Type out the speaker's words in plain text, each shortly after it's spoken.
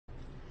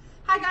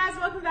Hi guys,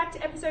 welcome back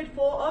to episode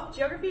 4 of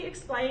Geography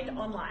Explained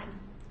Online.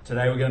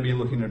 Today we're going to be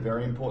looking at a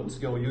very important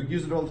skill. You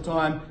use it all the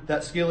time.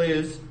 That skill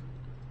is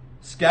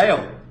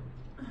scale.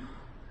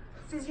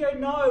 Cizzio,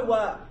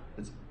 no.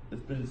 It's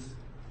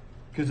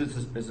because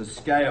it's a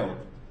scale,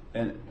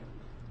 and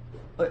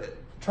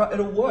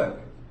it'll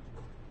work.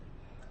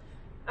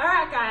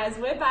 Alright guys,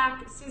 we're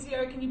back.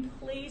 Cizzio, can you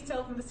please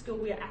tell them the skill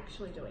we are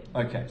actually doing?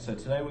 Okay, so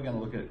today we're going to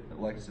look at,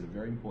 like I said, a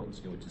very important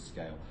skill, which is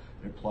scale.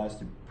 It applies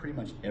to pretty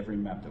much every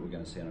map that we're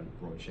going to see on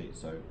a broadsheet.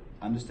 So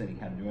understanding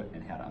how to do it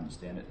and how to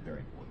understand it is very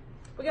important.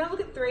 We're going to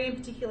look at 3 in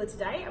particular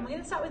today, and we're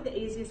going to start with the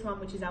easiest one,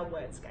 which is our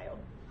word scale.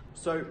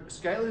 So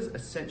scale is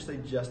essentially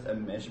just a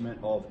measurement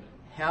of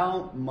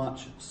how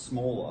much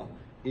smaller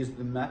is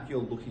the map you're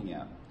looking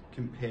at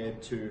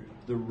compared to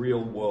the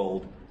real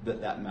world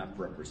that map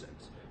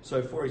represents.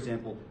 So for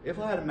example, if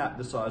I had a map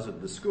the size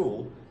of the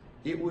school,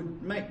 it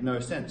would make no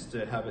sense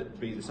to have it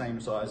be the same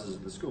size as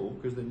the school,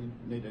 because then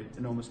you need an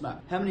enormous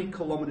map. How many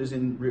kilometres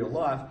in real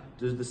life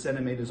does the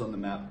centimetres on the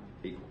map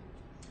equal?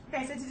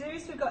 Okay, so to do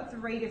this, we've got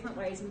 3 different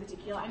ways in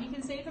particular, and you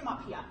can see them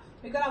up here.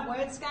 We've got our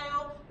word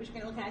scale, which we're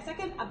going to look at in a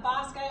second, a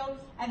bar scale,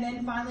 and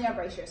then finally our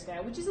ratio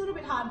scale, which is a little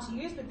bit hard to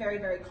use, but very,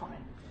 very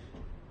common.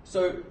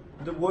 So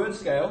the word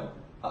scale,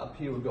 up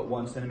here we've got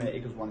 1 centimetre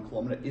equals 1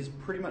 kilometre, is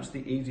pretty much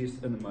the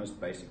easiest and the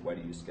most basic way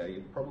to use scale.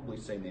 You've probably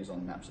seen these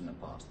on maps in the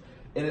past.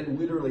 And it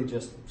literally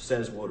just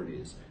says what it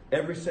is.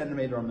 Every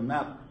centimetre on the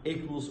map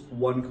equals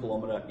 1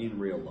 kilometre in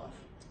real life.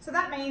 So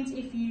that means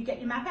if you get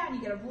your map out and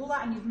you get a ruler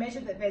and you've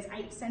measured that there's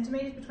 8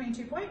 centimetres between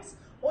 2 points,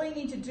 all you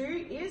need to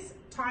do is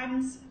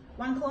times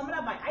 1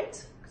 kilometre by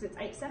 8, because it's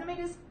 8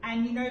 centimetres,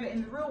 and you know that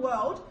in the real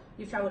world,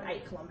 you've travelled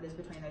 8 kilometres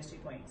between those 2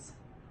 points.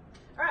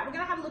 All right, we're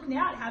going to have a look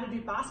now at how to do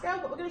bar scale,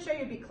 but we're going to show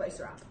you a bit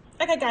closer up.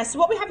 Okay guys, so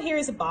what we have here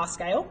is a bar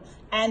scale,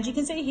 and you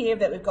can see here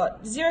that we've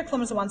got 0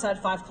 kilometres on one side,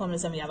 5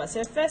 kilometres on the other. So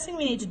the first thing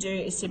we need to do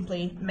is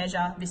simply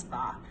measure this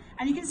bar.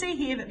 And you can see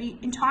here that the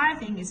entire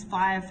thing is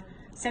 5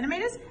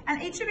 centimetres,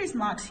 and each of these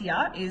marks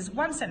here is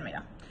 1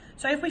 centimetre.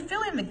 So if we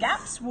fill in the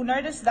gaps, we'll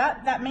notice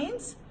that that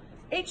means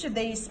each of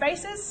these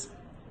spaces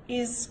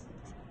is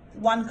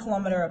 1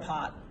 kilometre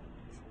apart.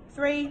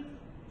 3,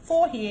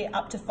 4 here,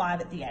 up to 5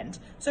 at the end.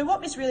 So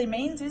what this really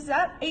means is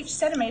that each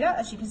centimetre,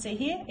 as you can see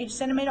here, each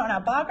centimetre on our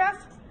bar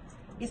graph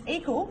is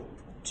equal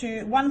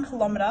to 1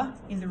 kilometre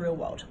in the real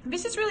world.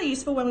 This is really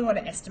useful when we want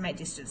to estimate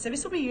distance. So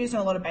this will be used in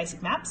a lot of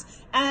basic maps.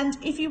 And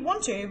if you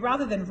want to,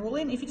 rather than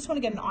ruling, if you just want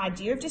to get an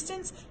idea of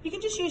distance, you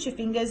can just use your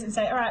fingers and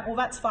say, all right, well,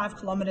 that's 5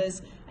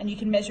 kilometres, and you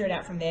can measure it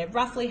out from there,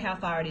 roughly how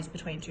far it is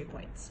between 2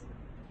 points.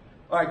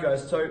 All right,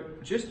 guys, so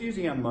just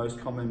using our most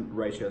common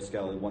ratio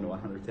scale of 1 to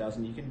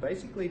 100,000, you can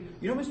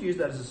almost use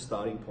that as a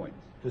starting point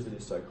because it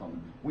is so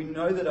common. We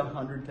know that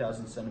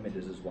 100,000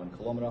 centimetres is 1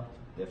 kilometre,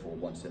 therefore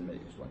 1 centimetre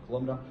is 1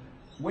 kilometre.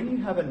 When you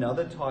have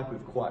another type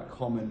of quite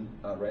common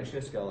ratio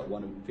scale like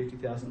 1 to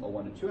 50,000 or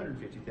 1 to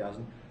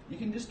 250,000, you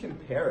can just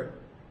compare it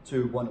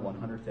to 1 to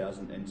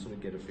 100,000 and sort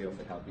of get a feel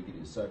for how big it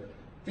is. So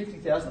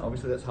 50,000,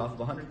 obviously that's half of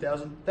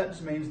 100,000. That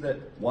just means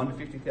that 1 to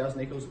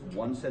 50,000 equals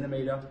 1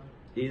 centimetre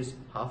is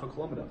half a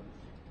kilometre.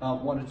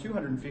 1 to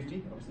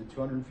 250, obviously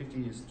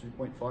 250 is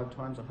 2.5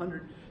 times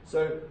 100.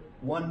 So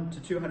 1 to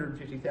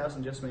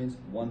 250,000 just means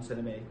 1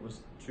 centimetre equals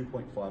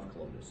 2.5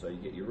 kilometres. So you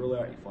get your ruler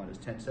out, you find it's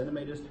 10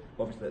 centimetres.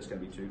 Obviously that's going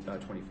to be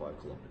 25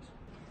 kilometres.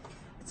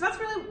 So that's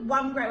really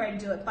one great way to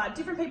do it, but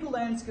different people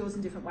learn skills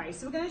in different ways.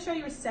 So we're going to show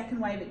you a second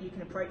way that you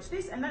can approach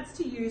this, and that's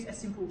to use a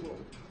simple rule.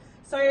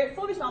 So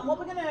for this one, what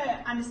we're going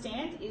to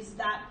understand is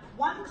that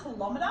 1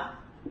 kilometre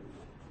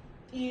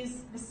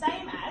is the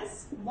same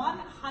as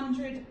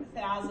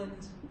 100,000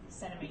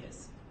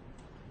 centimetres.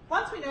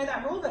 Once we know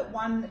that rule, that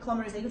 1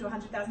 kilometre is equal to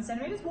 100,000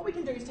 centimetres, what we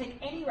can do is take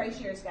any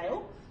ratio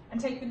scale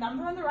and take the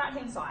number on the right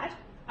hand side,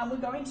 and we're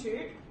going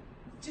to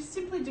just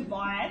simply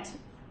divide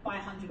by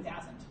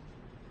 100,000.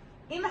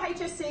 In the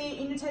HSC,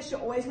 in your test,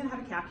 you're always going to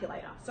have a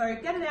calculator. So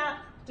get it out,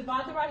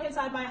 divide the right hand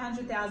side by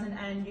 100,000,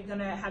 and you're going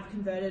to have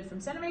converted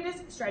from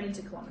centimetres straight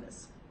into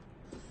kilometres.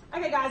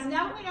 Okay guys,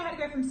 now that we know how to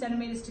go from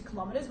centimetres to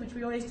kilometres, which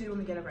we always do when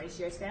we get a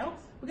ratio scale,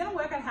 we're going to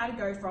work out how to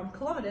go from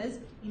kilometres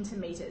into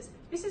metres.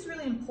 This is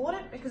really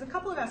important because a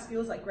couple of our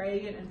skills like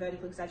gradient and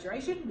vertical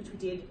exaggeration, which we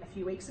did a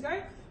few weeks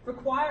ago,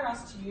 require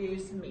us to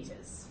use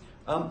metres.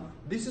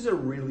 This is a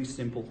really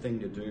simple thing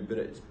to do,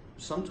 but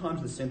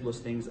sometimes the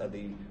simplest things are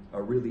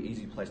a really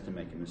easy place to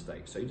make a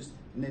mistake. So you just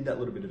need that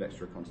little bit of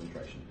extra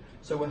concentration.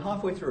 So we're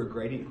halfway through a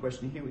gradient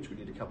question here, which we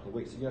did a couple of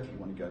weeks ago, if you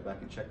want to go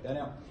back and check that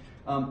out.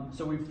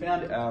 So we've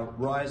found our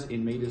rise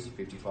in metres,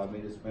 55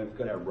 metres, and we've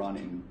got our run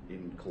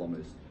in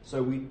kilometres.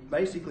 So we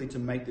basically, to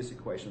make this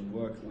equation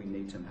work, we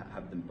need to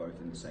have them both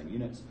in the same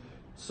units.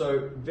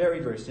 So very,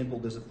 very simple.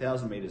 There's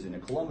 1,000 metres in a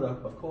kilometre,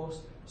 of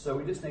course. So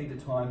we just need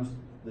to times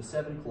the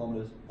 7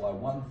 kilometres by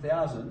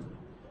 1,000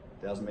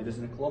 metres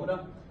in a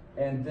kilometre.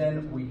 And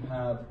then we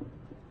have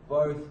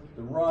both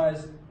the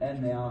rise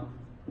and now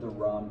the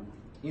run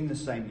in the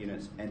same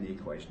units, and the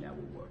equation now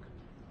will work.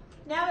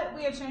 Now that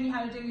we have shown you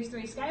how to do these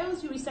 3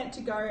 scales, you'll be set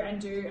to go and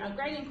do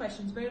gradient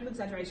questions, vertical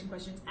exaggeration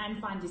questions, and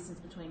find distance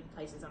between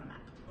places on a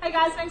map. Hey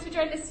guys, thanks for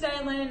joining us today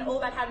and learning all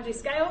about how to do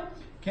scale.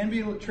 Can be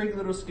a tricky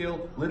little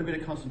skill, a little bit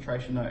of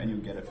concentration though, and you'll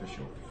get it for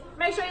sure.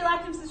 Make sure you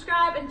like and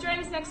subscribe and join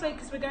us next week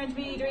because we're going to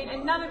be doing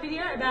another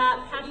video about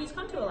how to use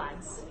contour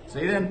lines.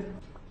 See you then.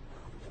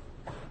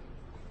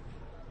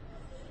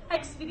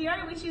 Next video,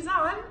 which is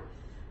on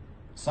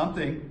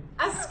Something.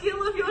 a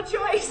skill of your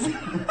choice.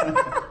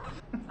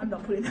 I'm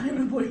not putting that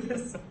in the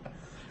bloopers.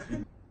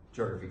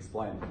 Geography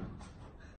explained.